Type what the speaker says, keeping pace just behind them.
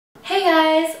Hey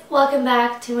guys, welcome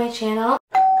back to my channel.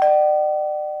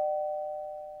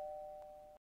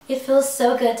 It feels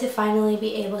so good to finally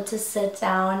be able to sit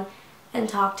down and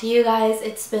talk to you guys.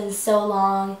 It's been so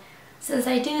long since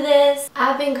I do this.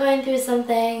 I've been going through some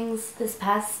things this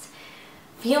past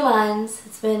few months.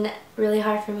 It's been really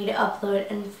hard for me to upload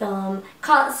and film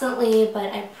constantly,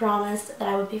 but I promised that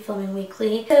I would be filming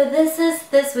weekly. So this is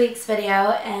this week's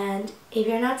video, and if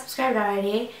you're not subscribed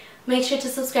already, make sure to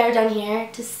subscribe down here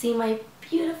to see my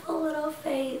beautiful little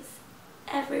face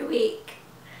every week.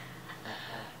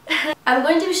 I'm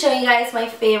going to be showing you guys my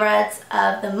favorites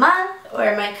of the month,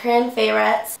 or my current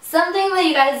favorites. Something that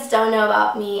you guys don't know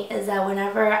about me is that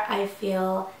whenever I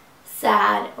feel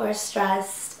sad or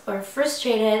stressed or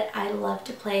frustrated, I love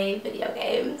to play video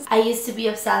games. I used to be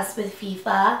obsessed with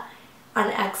FIFA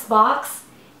on Xbox,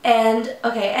 and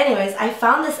okay, anyways, I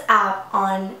found this app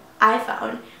on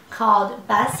iPhone called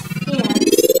Best Friends.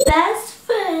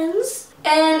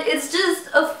 And it's just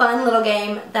a fun little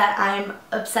game that I'm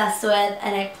obsessed with,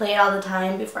 and I play it all the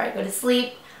time before I go to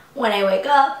sleep, when I wake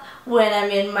up, when I'm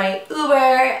in my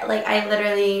Uber. Like, I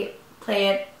literally play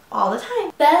it all the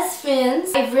time. Best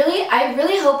Friends. I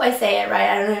really hope I say it right.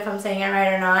 I don't know if I'm saying it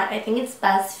right or not. I think it's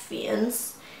Best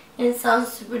Friends. And it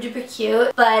sounds super duper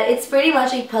cute, but it's pretty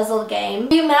much a puzzle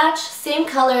game. You match same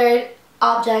colored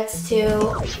objects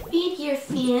to feed your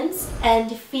friends and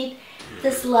defeat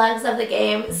the slugs of the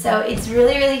game. So it's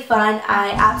really fun.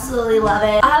 I absolutely love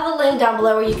it. I have a link down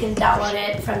below where you can download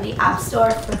it from the App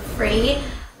Store for free.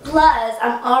 Plus,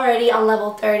 I'm already on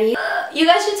level 30. You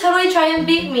guys should totally try and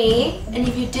beat me. And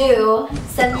if you do,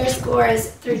 send me your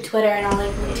scores through Twitter and I'll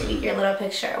like retweet your little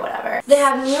picture or whatever. They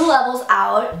have new levels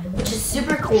out, which is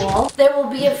super cool. There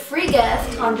will be a free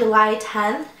gift on July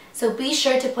 10th. So be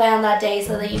sure to play on that day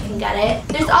so that you can get it.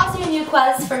 There's also a new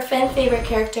quest for fan favorite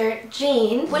character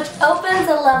Jean, which opens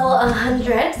at level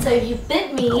 100. So if you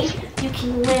beat me, you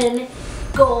can win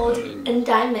gold and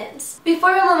diamonds.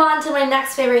 Before we move on to my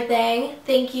next favorite thing,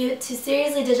 thank you to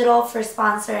Seriously Digital for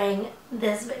sponsoring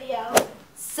this video.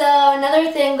 So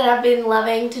another thing that I've been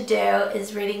loving to do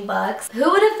is reading books. Who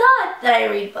would have thought that I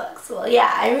read books? Well,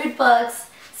 yeah, I read books,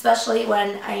 especially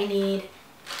when I need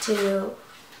to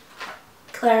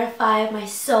clarify my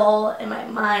soul and my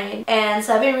mind. And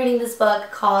so I've been reading this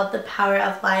book called The Power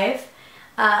of Life.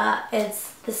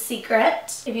 It's The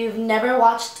Secret. If you've never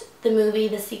watched the movie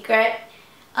The Secret,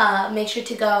 make sure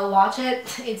to go watch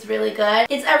it. It's really good.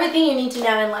 It's everything you need to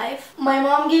know in life. My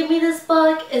mom gave me this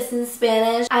book. It's in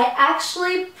Spanish. I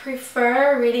actually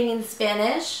prefer reading in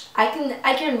Spanish. I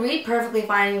can read perfectly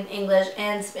fine in English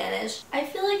and Spanish. I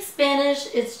feel like Spanish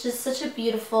is just such a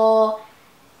beautiful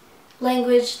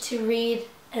language to read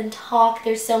and talk.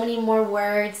 There's so many more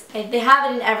words. They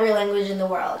have it in every language in the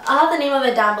world. I'll have the name of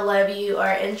it down below if you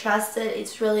are interested.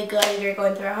 It's really good if you're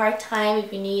going through a hard time,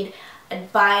 if you need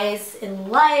advice in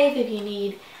life, if you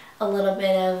need a little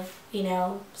bit of, you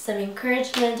know, some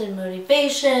encouragement and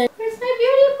motivation. Where's my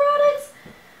beauty products?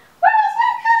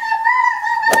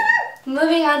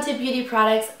 Moving on to beauty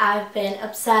products, I've been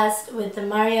obsessed with the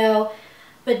Mario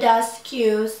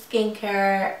Badescu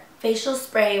skincare facial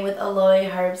spray with aloe,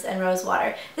 herbs, and rose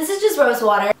water. This is just rose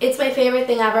water. It's my favorite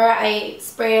thing ever. I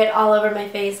spray it all over my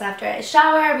face after I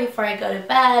shower, before I go to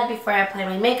bed, before I apply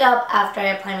my makeup, after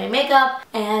I apply my makeup,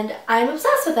 and I'm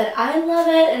obsessed with it. I love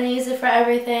it, and I use it for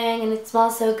everything, and it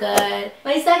smells so good.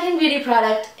 My second beauty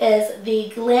product is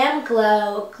the Glam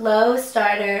Glow Glow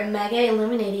Starter Mega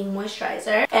Illuminating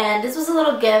Moisturizer, and this was a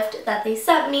little gift that they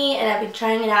sent me, and I've been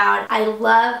trying it out. I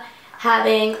love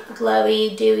having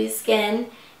glowy, dewy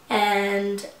skin,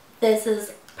 and this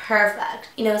is perfect.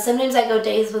 You know, sometimes I go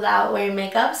days without wearing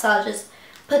makeup, so I'll just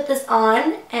put this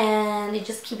on and it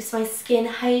just keeps my skin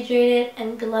hydrated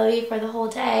and glowy for the whole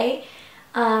day.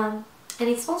 And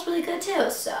it smells really good too,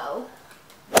 so.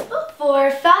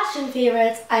 For fashion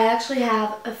favorites, I actually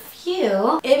have a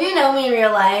few. If you know me in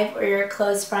real life or you're a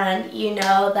close friend, you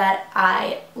know that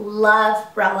I love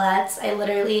bralettes. I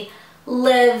literally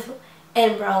live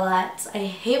in bralettes. I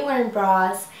hate wearing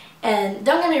bras. And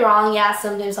don't get me wrong, yeah,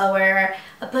 sometimes I'll wear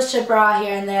a push-up bra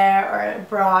here and there, or a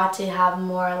bra to have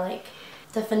more like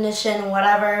definition,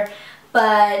 whatever.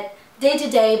 But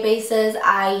day-to-day basis,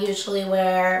 I usually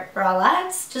wear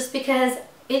bralettes just because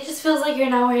it just feels like you're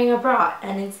not wearing a bra,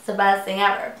 and it's the best thing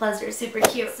ever. Plus, they're super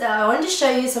cute. So I wanted to show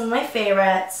you some of my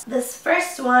favorites. This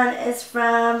first one is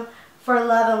from For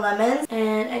Love and Lemons,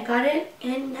 and I got it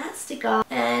in Nasty Gal,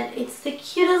 and it's the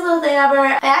cutest little thing ever.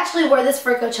 I actually wore this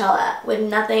for Coachella with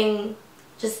nothing,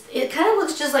 just, it kind of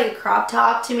looks just like a crop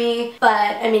top to me,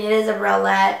 but I mean, it is a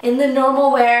bralette. In the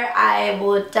normal wear, I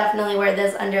would definitely wear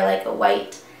this under like a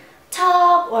white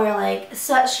top or like a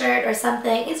sweatshirt or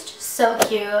something. It's just so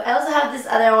cute. I also have this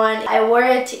other one. I wore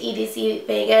it to EDC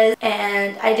Vegas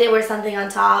and I did wear something on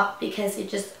top because it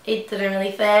didn't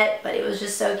really fit, but it was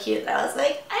just so cute that I was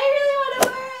like, I really want to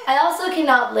wear it. I also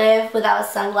cannot live without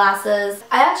sunglasses.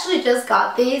 I actually just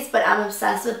got these, but I'm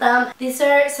obsessed with them. These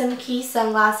are some key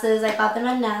sunglasses. I got them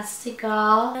at Nasty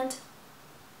Girl. And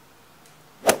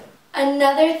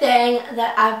another thing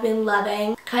that I've been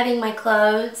loving, cutting my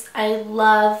clothes. I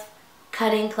love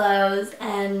cutting clothes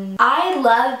and I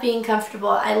love being comfortable.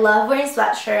 I love wearing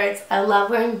sweatshirts. I love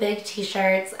wearing big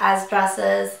t-shirts as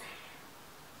dresses.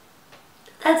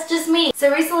 That's just me.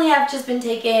 So recently I've just been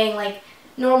taking like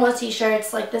normal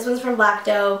t-shirts, like this one's from Black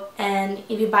Dope, and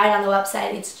if you buy it on the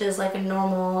website it's just like a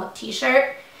normal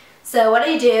t-shirt. So what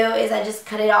I do is I just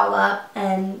cut it all up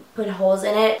and put holes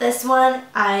in it. This one,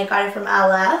 I got it from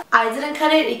LF. I didn't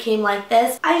cut it, it came like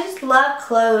this. I just love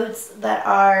clothes that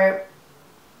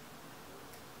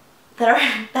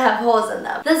have holes in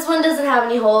them. This one doesn't have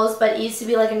any holes, but it used to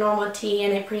be like a normal tee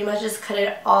and I pretty much just cut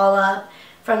it all up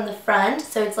from the front.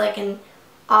 So it's like an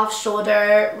off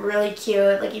shoulder, really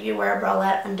cute, like if you wear a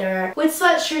bralette under. With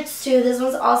sweatshirts too, this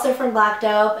one's also from Black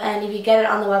Dope, and if you get it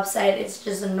on the website, it's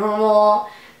just a normal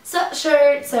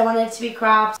sweatshirt, so I wanted it to be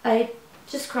cropped. I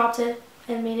just cropped it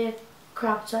and made it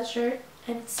cropped sweatshirt,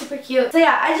 and it's super cute. So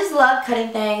yeah, I just love cutting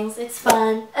things. It's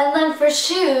fun. And then for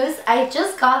shoes, I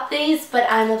just got these, but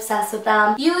I'm obsessed with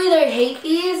them. You either hate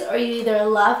these or you either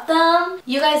love them.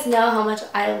 You guys know how much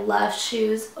I love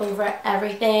shoes over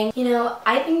everything. You know,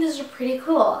 I think these are pretty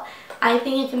cool. I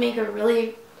think you can make a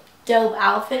really dope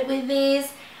outfit with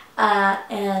these.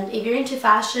 And if you're into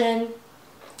fashion,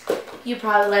 you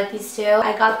probably like these too.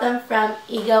 I got them from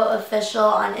Ego Official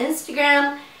on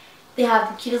Instagram. They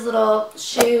have the cutest little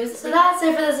shoes. So that's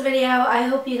it for this video. I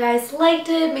hope you guys liked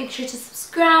it. Make sure to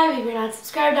subscribe if you're not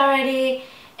subscribed already.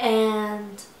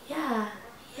 And yeah.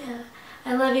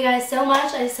 I love you guys so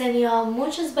much. I send you all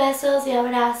muchos besos y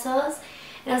abrazos.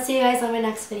 And I'll see you guys on my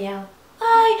next video.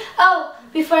 Bye! Oh,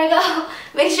 before I go,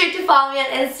 make sure to follow me on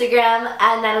Instagram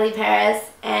at Nathalie Paris.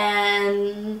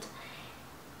 And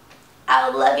I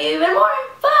would love you even more.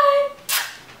 Bye!